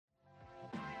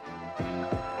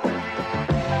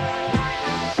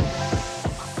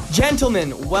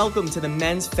Gentlemen, welcome to the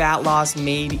Men's Fat Loss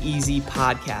Made Easy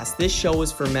podcast. This show is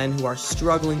for men who are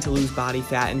struggling to lose body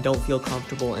fat and don't feel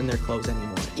comfortable in their clothes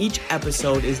anymore. Each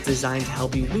episode is designed to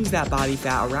help you lose that body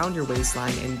fat around your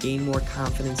waistline and gain more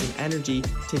confidence and energy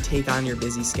to take on your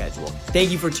busy schedule.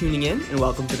 Thank you for tuning in and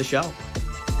welcome to the show.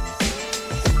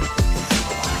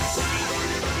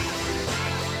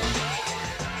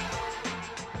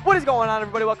 What is going on,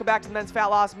 everybody? Welcome back to the Men's Fat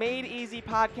Loss Made Easy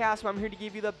podcast, where I'm here to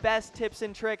give you the best tips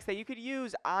and tricks that you could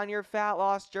use on your fat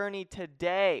loss journey.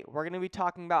 Today, we're going to be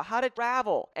talking about how to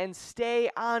travel and stay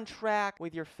on track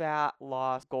with your fat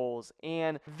loss goals.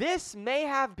 And this may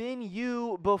have been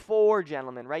you before,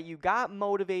 gentlemen, right? You got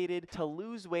motivated to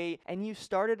lose weight and you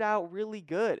started out really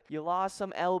good. You lost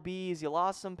some lbs, you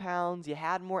lost some pounds, you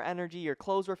had more energy, your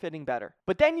clothes were fitting better.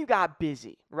 But then you got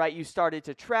busy, right? You started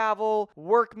to travel,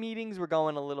 work meetings were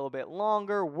going a little bit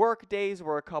longer, work days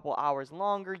were a couple hours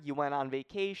longer, you went on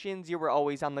vacations, you were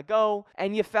always on the go,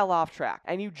 and you fell off track.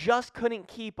 And you just couldn't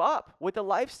keep up with the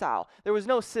lifestyle. There was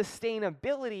no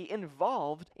sustainability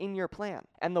involved in your plan.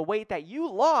 And the weight that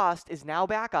you lost is now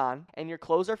back on, and your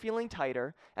clothes are feeling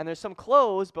tighter, and there's some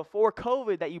clothes before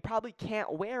COVID that you probably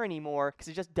can't wear anymore because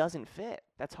it just doesn't fit.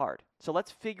 That's hard. So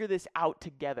let's figure this out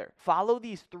together. Follow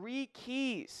these 3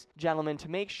 keys, gentlemen, to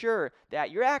make sure that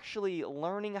you're actually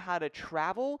learning how to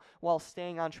travel while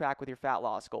staying on track with your fat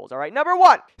loss goals. All right, number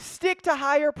 1, stick to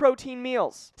higher protein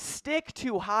meals. Stick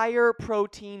to higher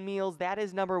protein meals. That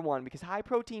is number 1, because high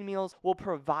protein meals will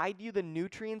provide you the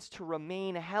nutrients to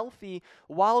remain healthy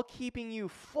while keeping you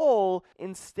full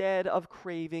instead of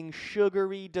craving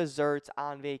sugary desserts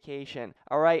on vacation.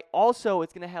 All right, also,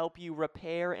 it's going to help you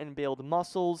repair and build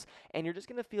muscles, and you're just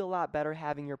going to feel a lot better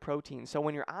having your protein. So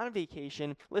when you're on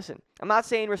vacation, listen, I'm not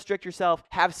saying restrict yourself,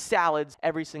 have salads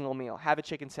every single meal, have a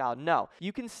chicken salad. No,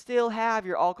 you can still have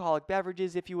your alcoholic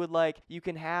beverages if you would like. You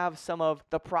can have some of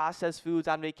the processed foods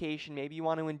on vacation. Maybe you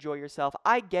want to enjoy yourself.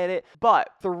 I get it, but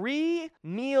 3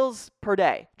 meals per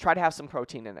day, try to have some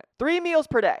protein in it. 3 meals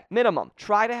per day, minimum.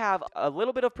 Try to have a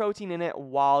little bit of protein in it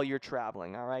while you're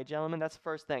traveling. All right, gentlemen, that's the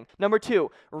first thing. Number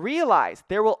 2, realize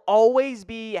there will always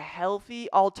be healthy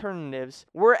alternatives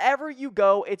wherever you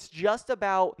go. It's just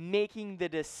about making the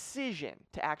decision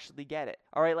to actually get it.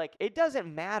 All right, like, it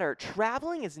doesn't matter.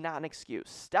 Traveling is not an excuse.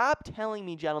 Stop telling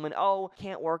me, gentlemen, oh,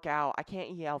 can't work out, I can't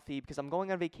eat healthy because I'm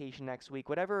going on vacation next week,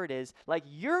 whatever it is. Like,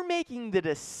 you're making the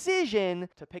decision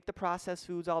to pick the processed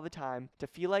foods all the time, to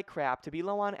feel like crap, to be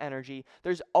low on energy.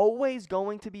 There's always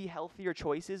going to be healthier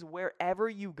choices wherever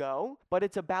you go, but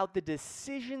it's about the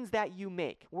decisions that you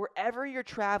make. Wherever you're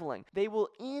traveling, they will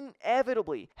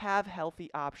inevitably have healthy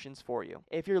options for you.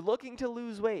 If you're looking to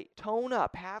lose weight, tone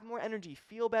up, have more energy,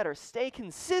 feel better, stay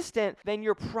consistent, then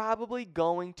you're probably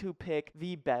going to pick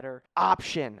the better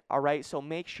option. All right, so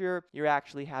make sure you're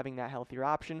actually having that healthier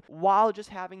option while just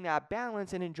having that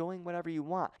balance and enjoying whatever you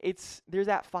want. There's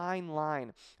that fine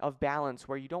line of balance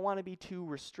where you don't want to be too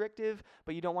restrictive,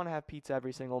 but you don't want to have pizza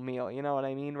every single meal. You know what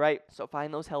I mean, right? So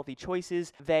find those healthy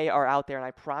choices. They are out there, and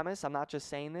I promise, I'm not just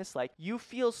saying this, like, you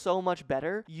feel so much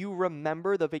better. You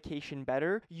remember the vacation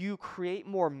better. You create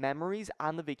more memories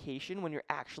on the vacation when you're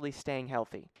actually staying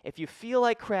healthy. If you feel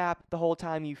like crap the whole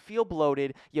time, you feel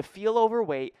bloated, you feel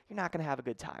overweight, you're not going to have a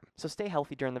good time. So stay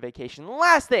healthy during the vacation. The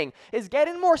last thing is get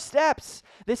in more steps.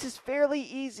 This is fairly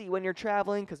easy when you're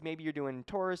traveling because maybe you're doing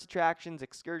tourist attractions,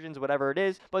 excursions, whatever it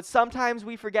is, but sometimes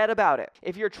we forget about it.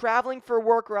 If you're traveling for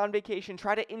work or on vacation,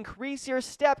 try to increase your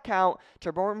step count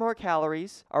to burn more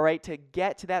calories, all right, to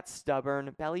get to that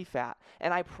stubborn belly fat.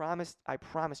 And I promise,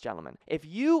 gentlemen, if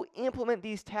you implement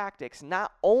these tactics,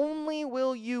 not only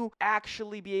will you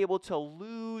actually be able to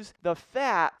lose the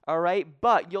fat, all right,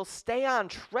 but you'll stay on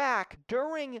track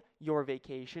during your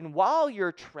vacation while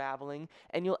you're traveling,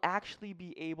 and you'll actually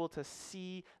be able to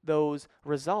see those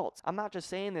results. I'm not just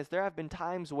saying this. There have been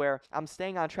times where I'm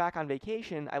staying on track on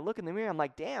vacation. I look in the mirror, I'm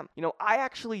like, damn, I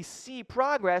actually see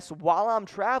progress while I'm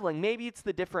traveling. Maybe it's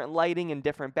the different lighting and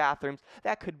different bathrooms.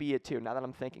 That could be it too, now that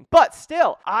I'm thinking. But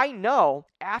still, I know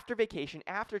after vacation,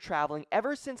 after traveling,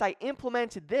 ever since I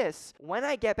implemented this, when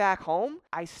I get back home,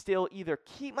 I still either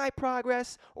keep my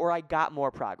progress or I got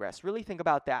more progress. Really think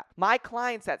about that. My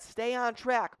clients that stay on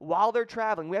track while they're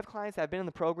traveling, we have clients that have been in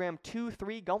the program 2,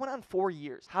 3, going on 4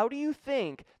 years. How do you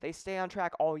think they stay on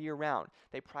track all year round?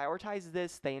 They prioritize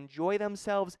this, they enjoy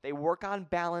themselves, they work on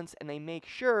balance, and they make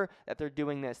sure that they're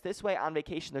doing this. This way, on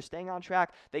vacation, they're staying on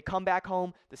track. They come back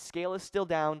home, the scale is still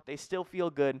down, they still feel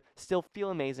good, still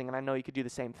feel amazing, and I know you could do the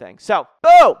same thing. So,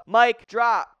 boom, mic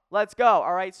drop. let's go.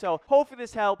 All right. So hopefully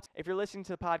this helped. If you're listening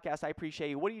to the podcast, I appreciate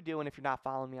you. What are you doing if you're not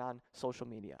following me on social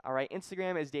media? All right.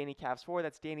 Instagram is DannyCavs4.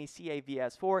 That's Danny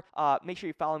CAVS4. Make sure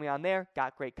you follow me on there.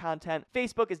 Got great content.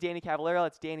 Facebook is Danny Cavallero.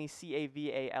 That's Danny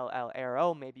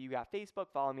CAVALLRO. Maybe you got Facebook.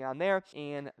 Follow me on there.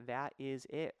 And that is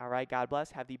it. All right. God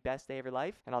bless. Have the best day of your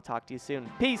life. And I'll talk to you soon.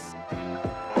 Peace.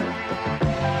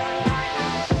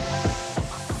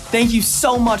 Thank you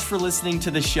so much for listening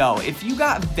to the show. If you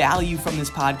got value from this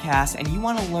podcast and you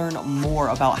want to learn more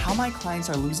about how my clients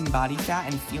are losing body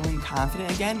fat and feeling confident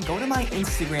again, go to my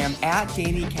Instagram at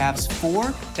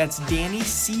DannyCavs4. That's Danny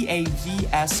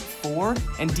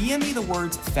CAVS4, and DM me the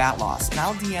words fat loss, and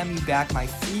I'll DM you back my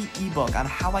free ebook on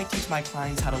how I teach my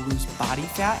clients how to lose body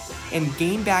fat and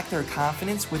gain back their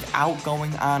confidence without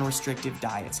going on restrictive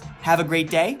diets. Have a great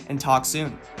day and talk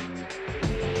soon.